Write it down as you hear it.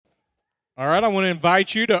All right, I want to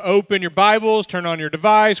invite you to open your Bibles, turn on your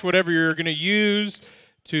device, whatever you're going to use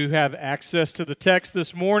to have access to the text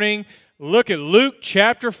this morning. Look at Luke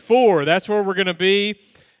chapter 4. That's where we're going to be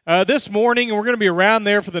this morning, and we're going to be around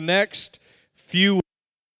there for the next few weeks.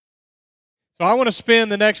 So I want to spend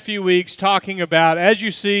the next few weeks talking about, as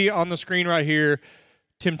you see on the screen right here,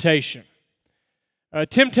 temptation.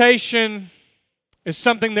 Temptation is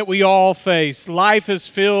something that we all face. Life is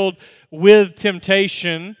filled with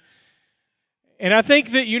temptation. And I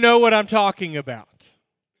think that you know what I'm talking about.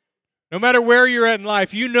 No matter where you're at in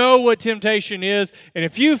life, you know what temptation is. And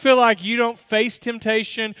if you feel like you don't face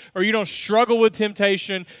temptation or you don't struggle with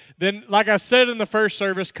temptation, then like I said in the first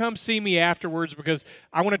service, come see me afterwards because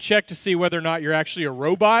I want to check to see whether or not you're actually a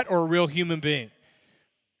robot or a real human being.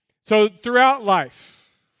 So throughout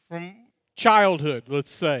life, from childhood,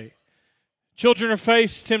 let's say, children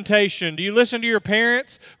face temptation. Do you listen to your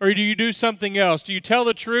parents or do you do something else? Do you tell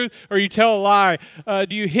the truth or you tell a lie?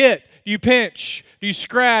 Do you hit? Do you pinch? Do you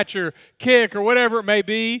scratch or kick or whatever it may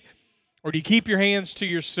be? Or do you keep your hands to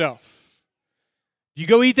yourself? Do you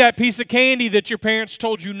go eat that piece of candy that your parents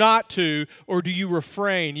told you not to, or do you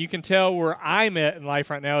refrain? You can tell where I'm at in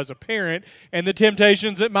life right now as a parent and the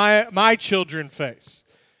temptations that my children face.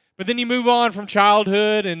 But then you move on from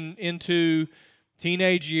childhood and into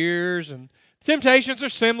teenage years, and temptations are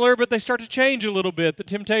similar, but they start to change a little bit. The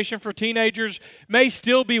temptation for teenagers may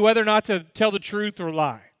still be whether or not to tell the truth or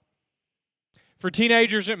lie. For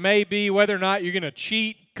teenagers, it may be whether or not you're going to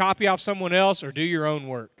cheat, copy off someone else, or do your own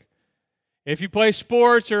work. If you play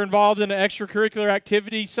sports or involved in an extracurricular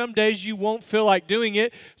activity, some days you won't feel like doing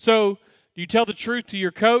it. So do you tell the truth to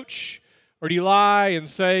your coach, or do you lie and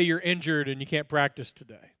say you're injured and you can't practice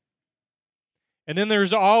today? And then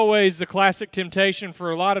there's always the classic temptation for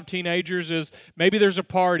a lot of teenagers is maybe there's a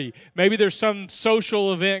party, maybe there's some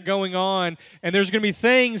social event going on, and there's going to be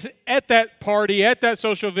things at that party, at that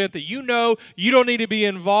social event that you know you don't need to be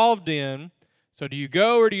involved in. So do you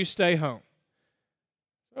go or do you stay home?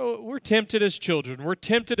 So we're tempted as children. We're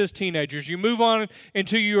tempted as teenagers. You move on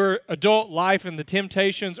into your adult life and the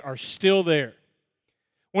temptations are still there.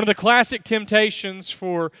 One of the classic temptations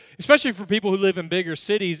especially for people who live in bigger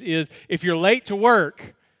cities, is if you're late to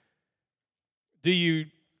work, do you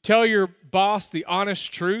tell your boss the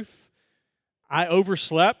honest truth? I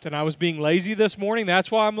overslept and I was being lazy this morning, that's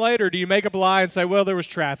why I'm late. Or do you make up a lie and say, well, there was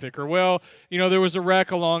traffic, or well, there was a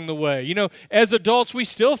wreck along the way. As adults, we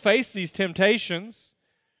still face these temptations.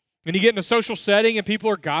 And you get in a social setting and people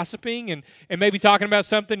are gossiping and maybe talking about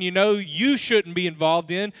something you shouldn't be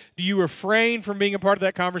involved in. Do you refrain from being a part of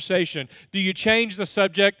that conversation? Do you change the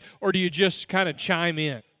subject, or do you just kind of chime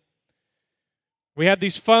in? We have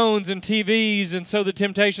these phones and TVs, and so the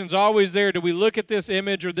temptation's always there. Do we look at this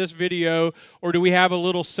image or this video, or do we have a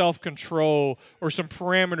little self-control or some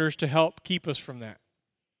parameters to help keep us from that?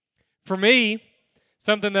 For me,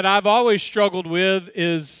 something that I've always struggled with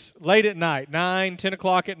is late at night, 9, 10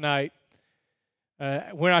 o'clock at night.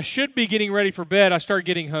 When I should be getting ready for bed, I start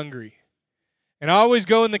getting hungry. And I always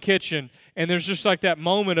go in the kitchen, and there's just like that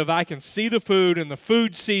moment of I can see the food, and the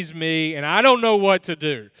food sees me, and I don't know what to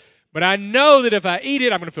do. But I know that if I eat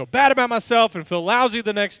it, I'm going to feel bad about myself and feel lousy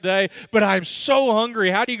the next day. But I'm so hungry.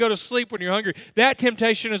 How do you go to sleep when you're hungry? That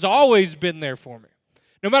temptation has always been there for me.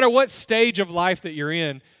 No matter what stage of life that you're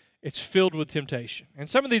in, it's filled with temptation. And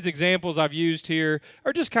some of these examples I've used here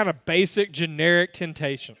are just kind of basic, generic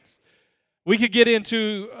temptations. We could get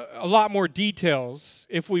into a lot more details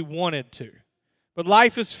if we wanted to. But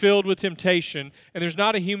life is filled with temptation, and there's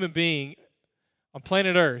not a human being on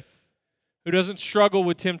planet Earth who doesn't struggle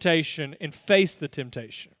with temptation and face the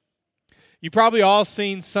temptation. You've probably all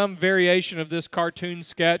seen some variation of this cartoon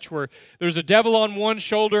sketch where there's a devil on one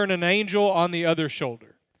shoulder and an angel on the other shoulder.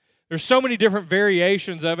 There's so many different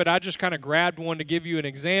variations of it. I just kind of grabbed one to give you an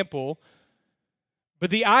example.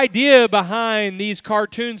 But the idea behind these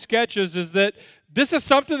cartoon sketches is that this is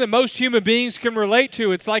something that most human beings can relate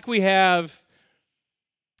to. It's like we have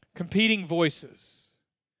competing voices.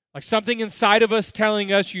 Like something inside of us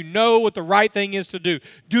telling us what the right thing is to do.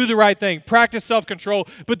 Do the right thing. Practice self-control.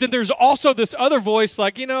 But then there's also this other voice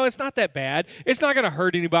like, it's not that bad. It's not going to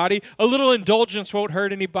hurt anybody. A little indulgence won't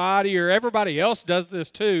hurt anybody, or everybody else does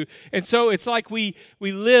this too. And so it's like we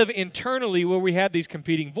live internally where we have these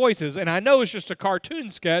competing voices. And I know it's just a cartoon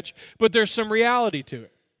sketch, but there's some reality to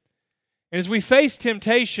it. And as we face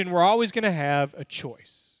temptation, we're always going to have a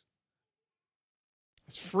choice.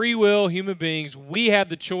 As free will human beings, we have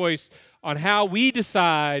the choice on how we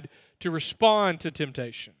decide to respond to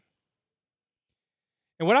temptation.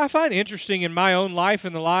 And what I find interesting in my own life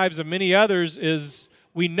and the lives of many others is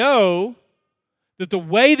we know that the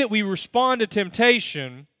way that we respond to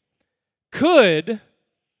temptation could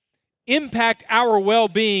impact our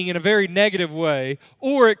well-being in a very negative way,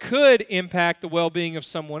 or it could impact the well-being of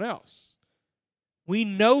someone else. We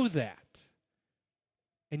know that.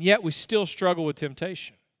 And yet we still struggle with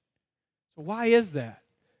temptation. So why is that?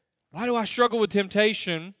 Why do I struggle with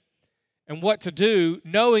temptation and what to do,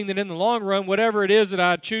 knowing that in the long run, whatever it is that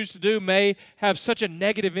I choose to do may have such a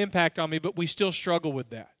negative impact on me, but we still struggle with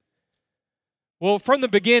that? Well, from the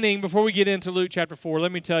beginning, before we get into Luke chapter 4,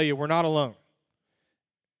 let me tell you, we're not alone.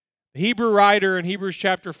 The Hebrew writer in Hebrews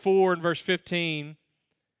chapter 4 and verse 15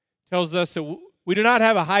 tells us that we do not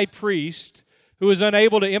have a high priest who is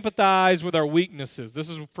unable to empathize with our weaknesses. This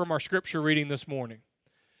is from our scripture reading this morning.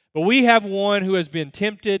 But we have one who has been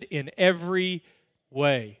tempted in every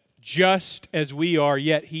way, just as we are,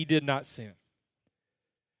 yet he did not sin.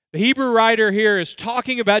 The Hebrew writer here is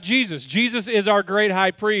talking about Jesus. Jesus is our great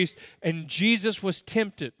high priest, and Jesus was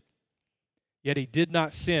tempted, yet he did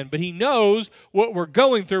not sin. But he knows what we're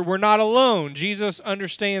going through. We're not alone. Jesus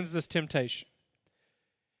understands this temptation.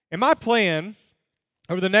 And my plan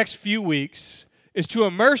over the next few weeks is to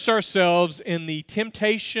immerse ourselves in the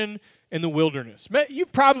temptation in the wilderness.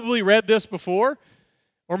 You've probably read this before,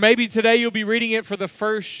 or maybe today you'll be reading it for the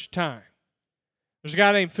first time. There's a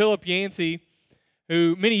guy named Philip Yancey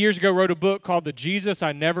who many years ago wrote a book called The Jesus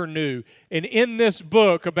I Never Knew. And in this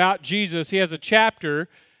book about Jesus, he has a chapter,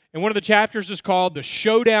 and one of the chapters is called The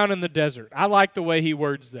Showdown in the Desert. I like the way he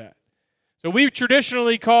words that. So we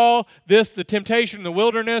traditionally call this the temptation in the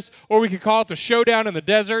wilderness, or we could call it the showdown in the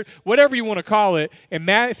desert, whatever you want to call it. In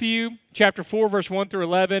Matthew chapter 4, verse 1 through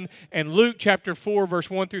 11, and Luke chapter 4, verse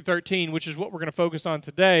 1 through 13, which is what we're going to focus on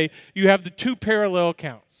today, you have the two parallel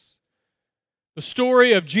accounts. The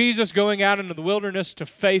story of Jesus going out into the wilderness to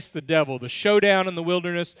face the devil, the showdown in the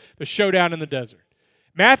wilderness, the showdown in the desert.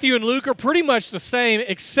 Matthew and Luke are pretty much the same,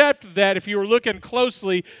 except that if you were looking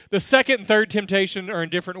closely, the second and third temptation are in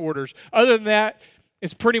different orders. Other than that,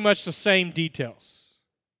 it's pretty much the same details.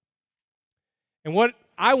 And what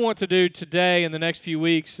I want to do today in the next few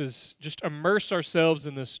weeks is just immerse ourselves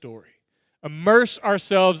in this story. Immerse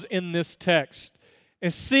ourselves in this text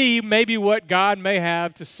and see maybe what God may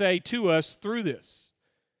have to say to us through this.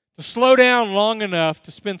 To slow down long enough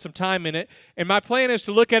to spend some time in it. And my plan is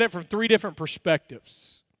to look at it from three different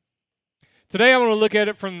perspectives. Today I want to look at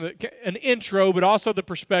it from an intro, but also the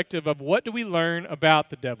perspective of what do we learn about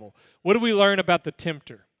the devil? What do we learn about the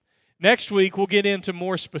tempter? Next week we'll get into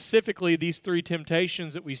more specifically these three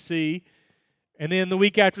temptations that we see. And then the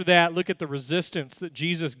week after that, look at the resistance that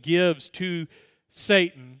Jesus gives to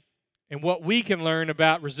Satan and what we can learn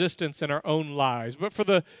about resistance in our own lives. But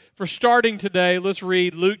for starting today, let's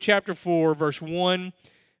read Luke chapter 4, verse 1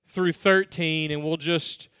 through 13, and we'll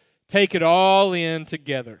just take it all in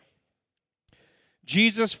together.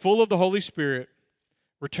 Jesus, full of the Holy Spirit,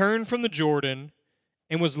 returned from the Jordan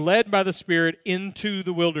and was led by the Spirit into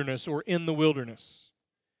the wilderness, or in the wilderness,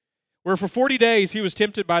 where for 40 days he was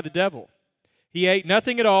tempted by the devil. He ate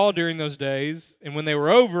nothing at all during those days, and when they were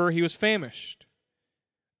over, he was famished.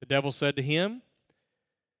 The devil said to him,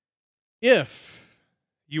 "If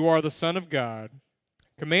you are the Son of God,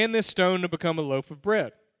 command this stone to become a loaf of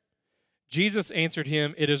bread." Jesus answered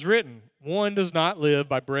him, "It is written, one does not live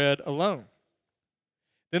by bread alone."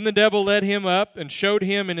 Then the devil led him up and showed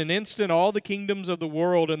him in an instant all the kingdoms of the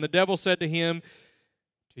world. And the devil said to him,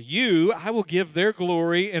 "To you I will give their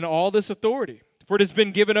glory and all this authority. For it has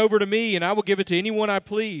been given over to me, and I will give it to anyone I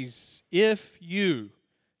please. If you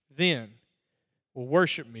then will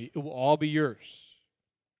worship me, it will all be yours."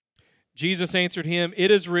 Jesus answered him,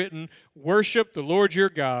 "It is written, worship the Lord your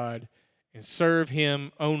God and serve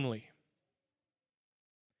him only."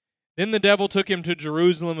 Then the devil took him to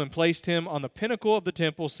Jerusalem and placed him on the pinnacle of the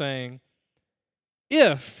temple, saying,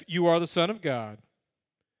 "If you are the Son of God,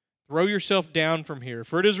 throw yourself down from here,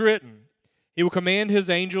 for it is written, he will command his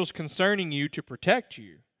angels concerning you to protect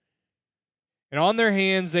you. And on their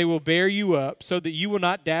hands they will bear you up, so that you will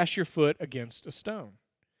not dash your foot against a stone."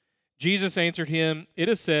 Jesus answered him, "It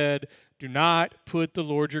is said, do not put the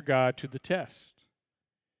Lord your God to the test."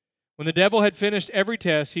 When the devil had finished every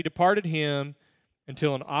test, he departed him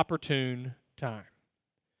until an opportune time.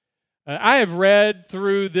 I have read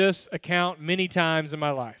through this account many times in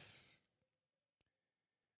my life.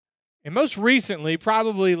 And most recently,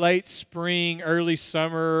 probably late spring, early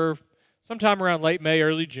summer, sometime around late May,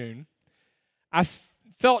 early June, I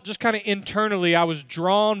felt just kind of internally I was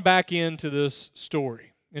drawn back into this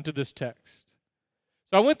story, into this text.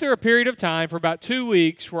 So I went through a period of time for about 2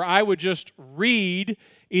 weeks where I would just read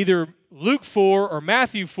either Luke 4 or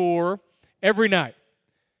Matthew 4 every night.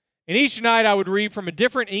 And each night I would read from a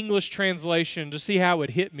different English translation to see how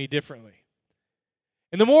it hit me differently.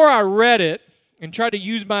 And the more I read it and tried to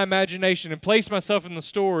use my imagination and place myself in the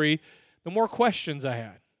story, the more questions I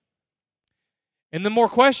had. And the more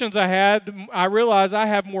questions I had, I realized I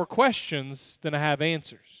have more questions than I have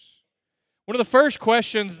answers. One of the first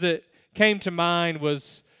questions that came to mind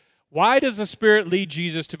was, why does the Spirit lead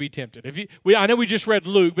Jesus to be tempted? I know we just read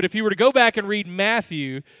Luke, but if you were to go back and read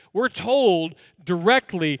Matthew, we're told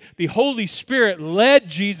directly the Holy Spirit led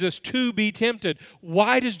Jesus to be tempted.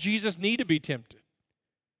 Why does Jesus need to be tempted?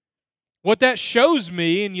 What that shows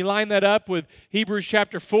me, and you line that up with Hebrews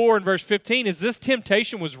chapter 4 and verse 15, is this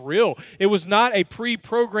temptation was real. It was not a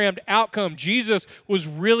pre-programmed outcome. Jesus was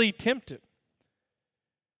really tempted.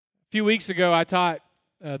 A few weeks ago, I taught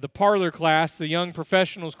the parlor class, the young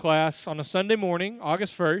professionals class, on a Sunday morning,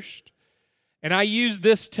 August 1st, and I used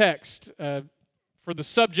this text for the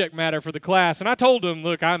subject matter for the class, and I told them,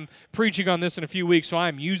 look, I'm preaching on this in a few weeks, so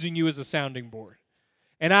I'm using you as a sounding board.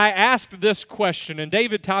 And I asked this question, and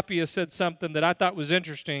David Tapia said something that I thought was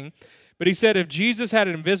interesting, but he said if Jesus had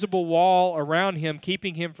an invisible wall around him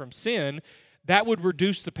keeping him from sin, that would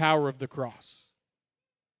reduce the power of the cross.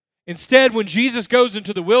 Instead, when Jesus goes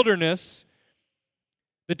into the wilderness,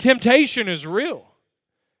 the temptation is real.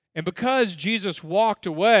 And because Jesus walked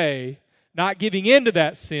away, not giving in to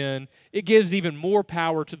that sin, it gives even more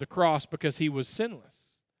power to the cross because he was sinless.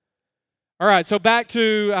 All right, so back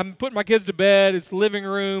to, I'm putting my kids to bed, it's the living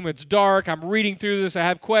room, it's dark, I'm reading through this, I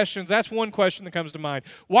have questions. That's one question that comes to mind.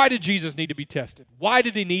 Why did Jesus need to be tested? Why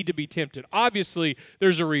did he need to be tempted? Obviously,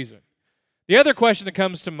 there's a reason. The other question that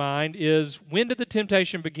comes to mind is, when did the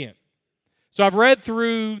temptation begin? So I've read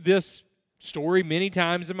through this story many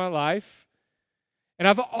times in my life, and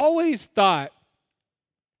I've always thought,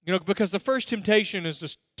 because the first temptation is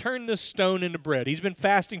to turn this stone into bread. He's been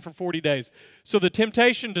fasting for 40 days. So the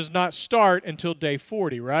temptation does not start until day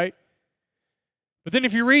 40, right? But then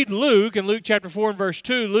if you read Luke, in Luke chapter 4 and verse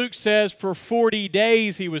 2, Luke says for 40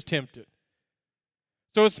 days he was tempted.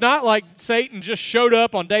 So it's not like Satan just showed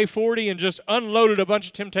up on day 40 and just unloaded a bunch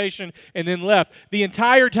of temptation and then left. The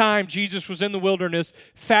entire time Jesus was in the wilderness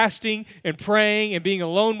fasting and praying and being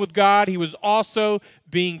alone with God, he was also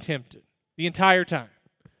being tempted the entire time.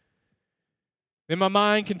 Then my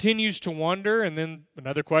mind continues to wander, and then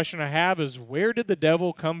another question I have is, where did the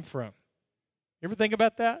devil come from? You ever think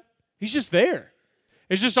about that? He's just there.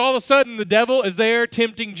 It's just all of a sudden the devil is there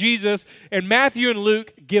tempting Jesus, and Matthew and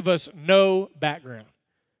Luke give us no background.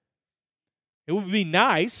 It would be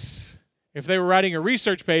nice if they were writing a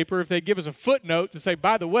research paper, if they give us a footnote to say,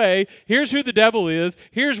 by the way, here's who the devil is,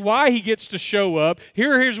 here's why he gets to show up,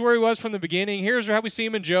 here's where he was from the beginning, here's how we see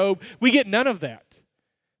him in Job. We get none of that.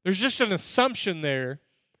 There's just an assumption there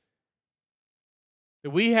that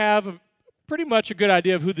we have pretty much a good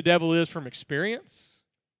idea of who the devil is from experience.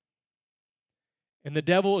 And the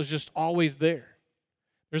devil is just always there.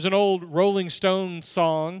 There's an old Rolling Stones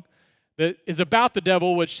song that is about the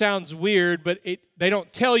devil, which sounds weird, but they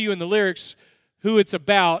don't tell you in the lyrics who it's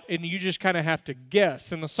about, and you just kind of have to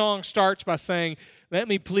guess. And the song starts by saying, "Let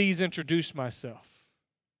me please introduce myself."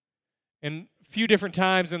 And a few different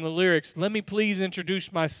times in the lyrics, "Let me please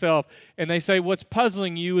introduce myself." And they say, "What's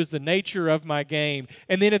puzzling you is the nature of my game."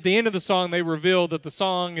 And then at the end of the song, they reveal that the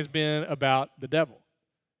song has been about the devil.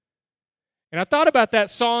 And I thought about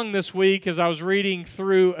that song this week as I was reading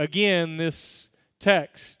through, again, this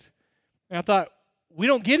text. And I thought, we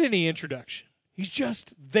don't get any introduction. He's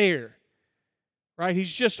just there, right?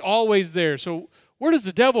 He's just always there. So where does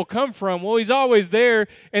the devil come from? Well, he's always there.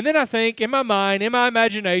 And then I think, in my mind, in my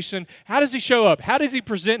imagination, how does he show up? How does he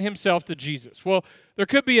present himself to Jesus? Well, there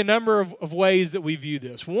could be a number of ways that we view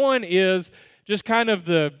this. One is just kind of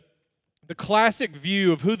the classic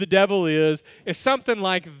view of who the devil is something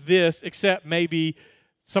like this, except maybe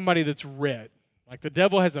somebody that's red. Like the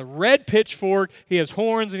devil has a red pitchfork, he has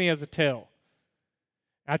horns, and he has a tail.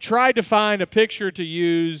 I tried to find a picture to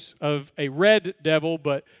use of a red devil,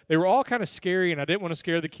 but they were all kind of scary, and I didn't want to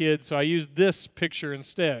scare the kids, so I used this picture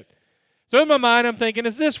instead. So in my mind, I'm thinking,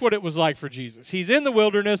 is this what it was like for Jesus? He's in the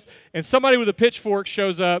wilderness, and somebody with a pitchfork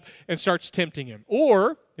shows up and starts tempting him.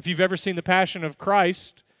 Or, if you've ever seen The Passion of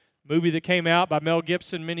Christ, a movie that came out by Mel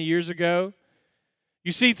Gibson many years ago,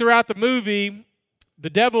 you see throughout the movie, the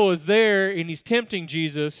devil is there, and he's tempting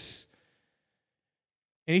Jesus.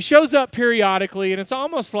 And he shows up periodically, and it's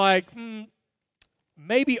almost like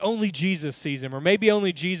maybe only Jesus sees him, or maybe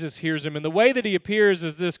only Jesus hears him. And the way that he appears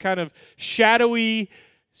is this kind of shadowy,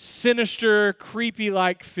 sinister,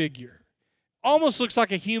 creepy-like figure. Almost looks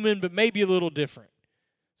like a human, but maybe a little different.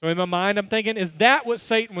 So in my mind, I'm thinking, is that what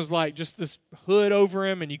Satan was like? Just this hood over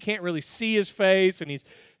him, and you can't really see his face, and he's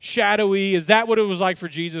shadowy? Is that what it was like for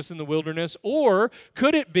Jesus in the wilderness? Or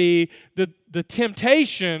could it be the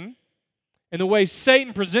temptation and the way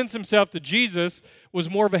Satan presents himself to Jesus was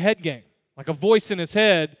more of a head game, like a voice in his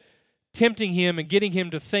head tempting him and getting him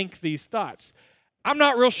to think these thoughts? I'm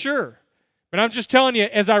not real sure. But I'm just telling you,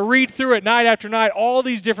 as I read through it night after night, all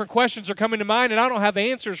these different questions are coming to mind, and I don't have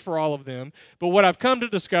answers for all of them. But what I've come to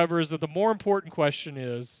discover is that the more important question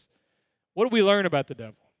is, what do we learn about the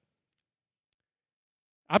devil?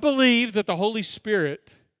 I believe that the Holy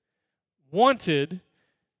Spirit wanted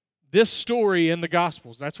this story in the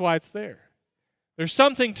Gospels. That's why it's there. There's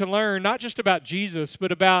something to learn, not just about Jesus,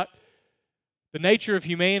 but about the nature of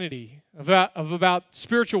humanity, about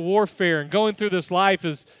spiritual warfare and going through this life.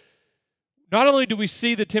 Is not only do we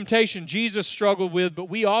see the temptation Jesus struggled with, but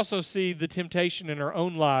we also see the temptation in our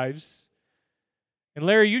own lives. And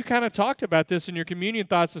Larry, you kind of talked about this in your communion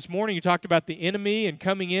thoughts this morning. You talked about the enemy and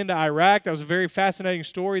coming into Iraq. That was a very fascinating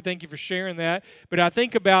story. Thank you for sharing that. But I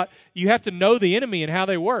think about you have to know the enemy and how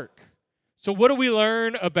they work. So what do we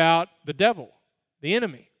learn about the devil, the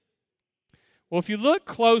enemy? Well, if you look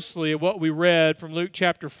closely at what we read from Luke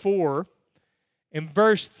chapter 4, in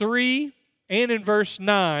verse 3 and in verse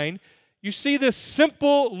 9, you see this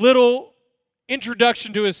simple little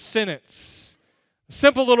introduction to his sentence. A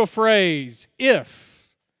simple little phrase, if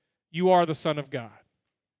you are the Son of God.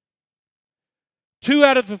 2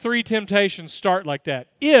 out of the 3 temptations start like that.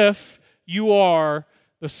 If you are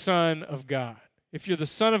the Son of God. If you're the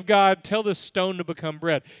Son of God, tell this stone to become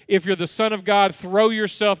bread. If you're the Son of God, throw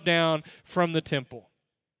yourself down from the temple.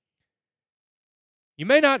 You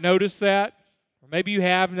may not notice that, or maybe you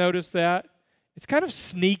have noticed that. It's kind of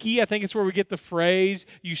sneaky. I think it's where we get the phrase,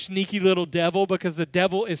 you sneaky little devil, because the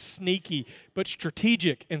devil is sneaky, but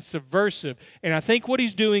strategic and subversive. And I think what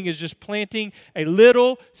he's doing is just planting a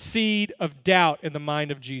little seed of doubt in the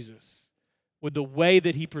mind of Jesus with the way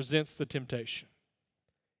that he presents the temptation.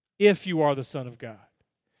 If you are the Son of God.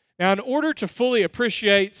 Now, in order to fully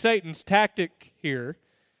appreciate Satan's tactic here,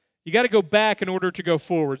 you got to go back in order to go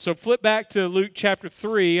forward. So flip back to Luke chapter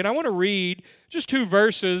 3, and I want to read just 2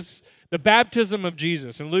 verses, the baptism of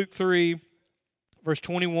Jesus in Luke 3, verse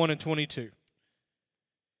 21 and 22.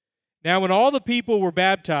 Now, when all the people were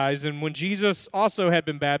baptized, and when Jesus also had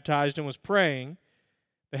been baptized and was praying,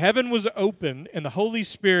 the heaven was opened, and the Holy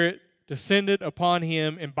Spirit descended upon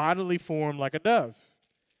him in bodily form like a dove.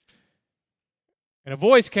 And a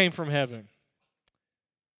voice came from heaven.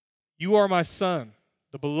 You are my Son,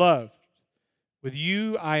 the beloved. With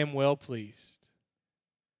you I am well pleased.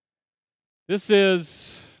 This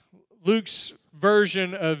is Luke's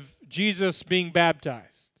version of Jesus being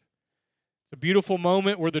baptized. It's a beautiful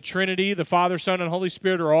moment where the Trinity, the Father, Son, and Holy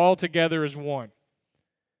Spirit are all together as one.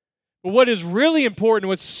 But what is really important,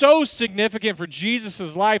 what's so significant for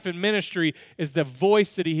Jesus' life and ministry, is the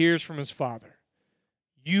voice that he hears from his Father.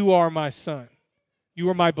 You are my Son. You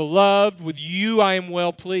are my beloved. With you I am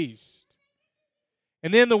well pleased.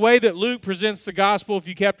 And then the way that Luke presents the gospel, if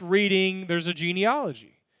you kept reading, there's a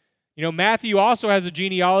genealogy. You know, Matthew also has a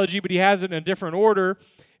genealogy, but he has it in a different order.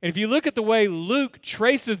 And if you look at the way Luke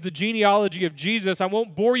traces the genealogy of Jesus, I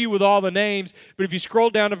won't bore you with all the names, but if you scroll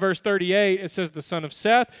down to verse 38, it says the son of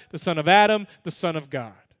Seth, the son of Adam, the son of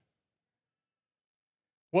God.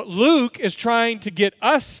 What Luke is trying to get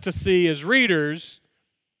us to see as readers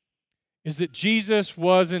is that Jesus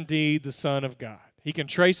was indeed the Son of God. He can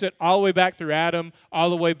trace it all the way back through Adam,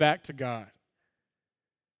 all the way back to God.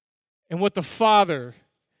 And what the Father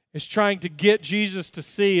is trying to get Jesus to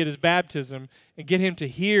see at his baptism and get him to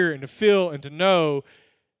hear and to feel and to know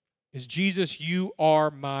is, Jesus, you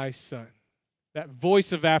are my Son. That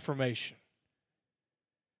voice of affirmation.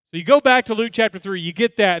 So you go back to Luke chapter 3, you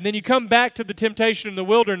get that, and then you come back to the temptation in the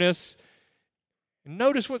wilderness, and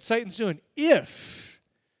notice what Satan's doing. If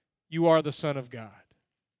you are the Son of God.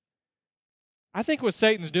 I think what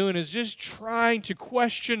Satan's doing is just trying to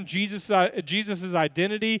question Jesus'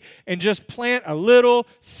 identity and just plant a little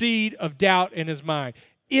seed of doubt in his mind.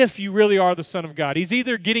 If you really are the Son of God. He's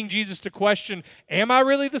either getting Jesus to question, am I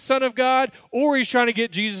really the Son of God? Or he's trying to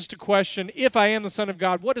get Jesus to question, if I am the Son of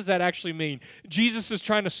God, what does that actually mean? Jesus is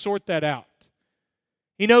trying to sort that out.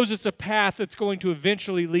 He knows it's a path that's going to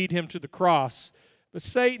eventually lead him to the cross. But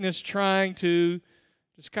Satan is trying to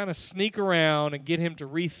just kind of sneak around and get him to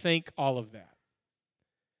rethink all of that.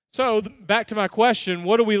 So, back to my question,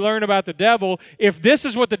 what do we learn about the devil? If this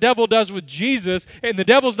is what the devil does with Jesus, and the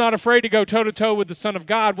devil's not afraid to go toe-to-toe with the Son of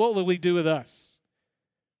God, what will he do with us?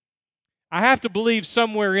 I have to believe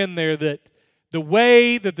somewhere in there that the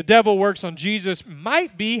way that the devil works on Jesus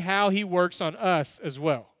might be how he works on us as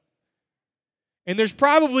well. And there's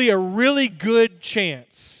probably a really good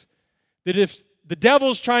chance that if the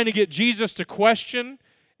devil's trying to get Jesus to question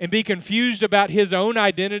and be confused about his own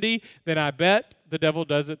identity, then I bet the devil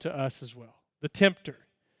does it to us as well. The tempter.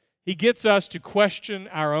 He gets us to question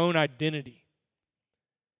our own identity.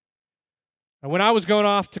 And when I was going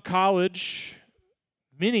off to college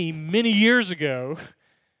many, many years ago,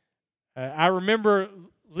 I remember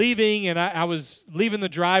leaving, and I was leaving the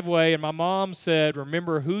driveway, and my mom said,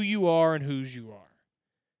 "Remember who you are and whose you are."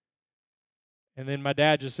 And then my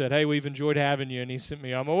dad just said, "Hey, we've enjoyed having you," and he sent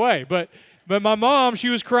me on my way. But my mom, she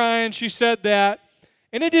was crying. She said that,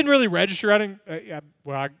 and it didn't really register.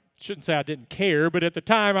 I shouldn't say I didn't care, but at the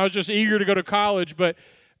time I was just eager to go to college. But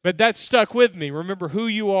that stuck with me. Remember who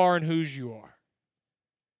you are and whose you are.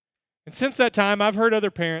 And since that time, I've heard other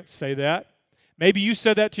parents say that. Maybe you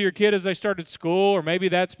said that to your kid as they started school, or maybe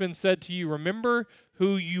that's been said to you. Remember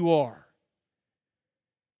who you are.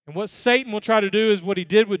 And what Satan will try to do is what he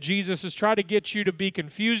did with Jesus, is try to get you to be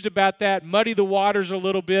confused about that, muddy the waters a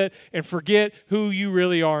little bit, and forget who you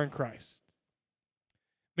really are in Christ.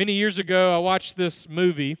 Many years ago, I watched this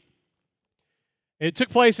movie. It took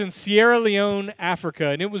place in Sierra Leone, Africa,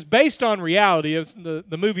 and it was based on reality.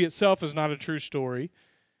 The movie itself is not a true story.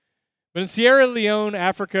 But in Sierra Leone,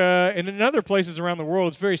 Africa, and in other places around the world,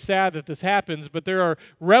 it's very sad that this happens, but there are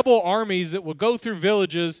rebel armies that will go through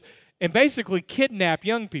villages and basically kidnap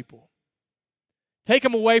young people, take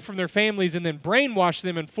them away from their families, and then brainwash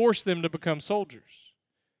them and force them to become soldiers.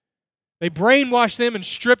 They brainwash them and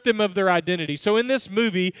strip them of their identity. So in this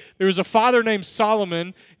movie, there was a father named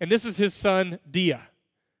Solomon, and this is his son, Dia.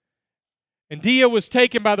 And Dia was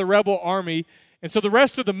taken by the rebel army. And so the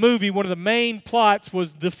rest of the movie, one of the main plots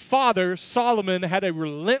was the father, Solomon, had a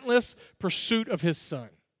relentless pursuit of his son.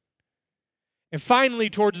 And finally,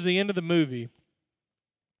 towards the end of the movie,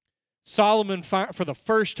 Solomon, for the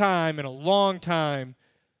first time in a long time,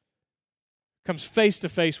 comes face to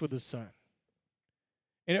face with his son.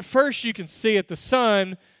 And at first you can see it, the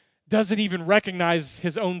son doesn't even recognize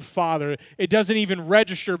his own father. It doesn't even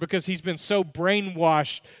register because he's been so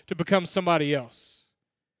brainwashed to become somebody else.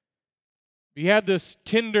 You had this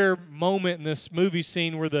tender moment in this movie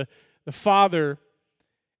scene where the father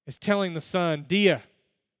is telling the son, "Dia,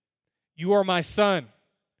 you are my son.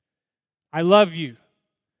 I love you.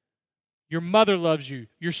 Your mother loves you.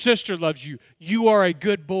 Your sister loves you. You are a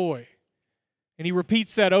good boy." And he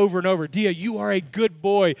repeats that over and over. "Dia, you are a good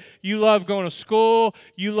boy. You love going to school.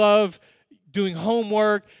 You love doing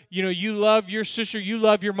homework. You love your sister. You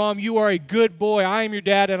love your mom. You are a good boy. I am your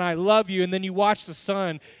dad, and I love you." And then you watch the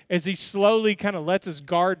son as he slowly kind of lets his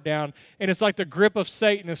guard down. And it's like the grip of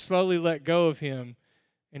Satan is slowly let go of him.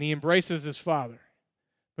 And he embraces his father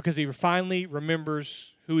because he finally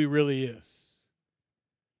remembers who he really is.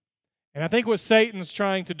 And I think what Satan's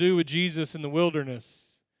trying to do with Jesus in the wilderness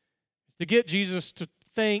is to get Jesus to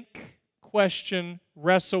think, question,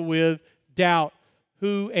 wrestle with, doubt,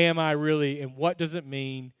 who am I really, and what does it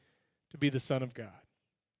mean to be the Son of God?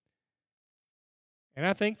 And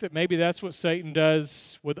I think that maybe that's what Satan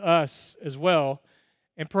does with us as well.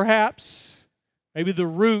 And perhaps, maybe the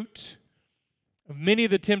root of many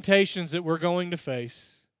of the temptations that we're going to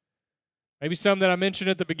face, maybe some that I mentioned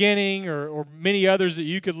at the beginning or many others that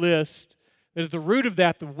you could list, that at the root of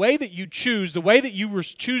that, the way that you choose, the way that you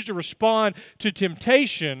choose to respond to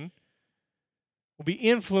temptation will be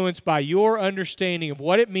influenced by your understanding of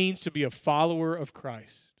what it means to be a follower of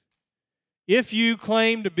Christ. If you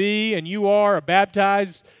claim to be and you are a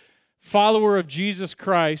baptized follower of Jesus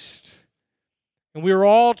Christ, and we are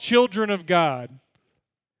all children of God,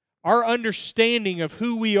 our understanding of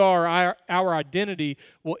who we are, our identity,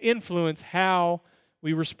 will influence how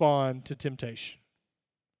we respond to temptation.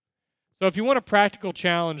 So if you want a practical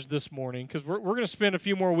challenge this morning, because we're going to spend a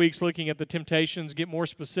few more weeks looking at the temptations, get more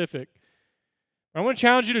specific, I want to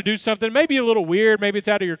challenge you to do something maybe a little weird, maybe it's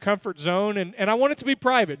out of your comfort zone, and I want it to be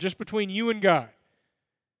private, just between you and God.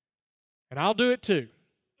 And I'll do it too.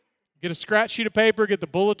 Get a scratch sheet of paper, get the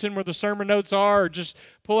bulletin where the sermon notes are, or just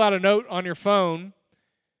pull out a note on your phone,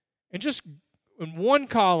 and just in one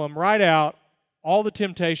column write out all the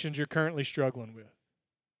temptations you're currently struggling with.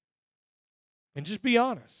 And just be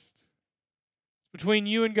honest. It's between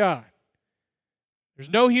you and God. There's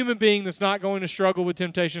no human being that's not going to struggle with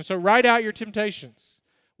temptation. So write out your temptations,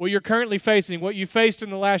 what you're currently facing, what you faced in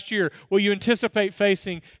the last year, what you anticipate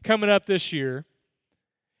facing coming up this year.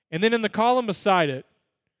 And then in the column beside it,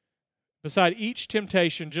 beside each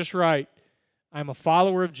temptation, just write, "I'm a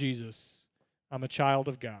follower of Jesus. I'm a child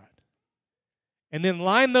of God." And then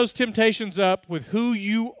line those temptations up with who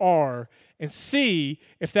you are and see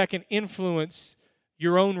if that can influence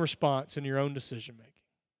your own response and your own decision making.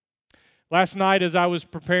 Last night, as I was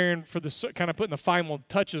preparing for this, kind of putting the final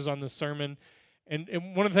touches on this sermon,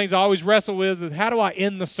 And one of the things I always wrestle with is how do I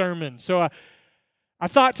end the sermon? So I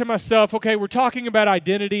thought to myself, okay, we're talking about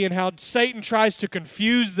identity and how Satan tries to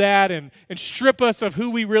confuse that and strip us of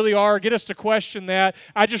who we really are, get us to question that.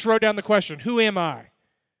 I just wrote down the question, who am I?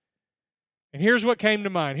 And here's what came to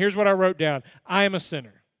mind. Here's what I wrote down. I am a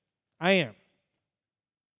sinner. I am.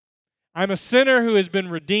 I'm a sinner who has been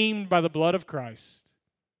redeemed by the blood of Christ.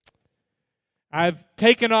 I've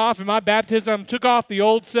taken off, in my baptism, took off the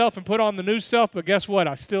old self and put on the new self, but guess what?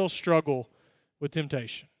 I still struggle with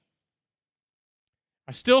temptation.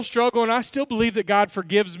 I still struggle, and I still believe that God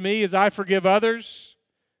forgives me as I forgive others.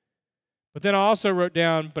 But then I also wrote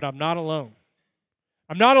down, but I'm not alone.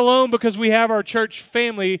 I'm not alone because we have our church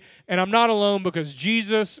family, and I'm not alone because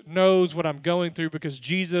Jesus knows what I'm going through, because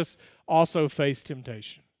Jesus also faced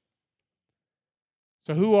temptation.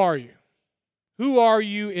 So who are you? Who are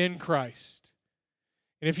you in Christ?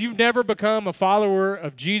 And if you've never become a follower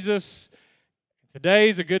of Jesus, today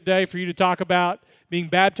is a good day for you to talk about being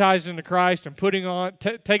baptized into Christ and putting on,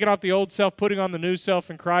 taking off the old self, putting on the new self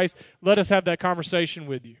in Christ. Let us have that conversation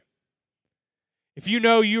with you. If you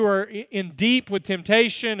know you are in deep with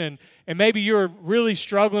temptation and maybe you're really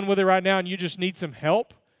struggling with it right now and you just need some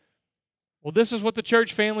help, well, this is what the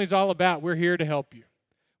church family is all about. We're here to help you.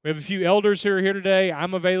 We have a few elders who are here today.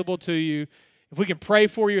 I'm available to you. If we can pray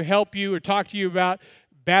for you, help you, or talk to you about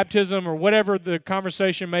baptism or whatever the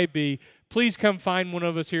conversation may be, please come find one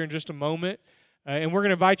of us here in just a moment. And we're going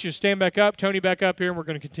to invite you to stand back up, Tony back up here, and we're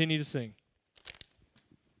going to continue to sing.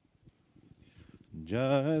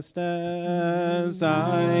 Just as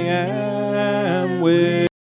I am with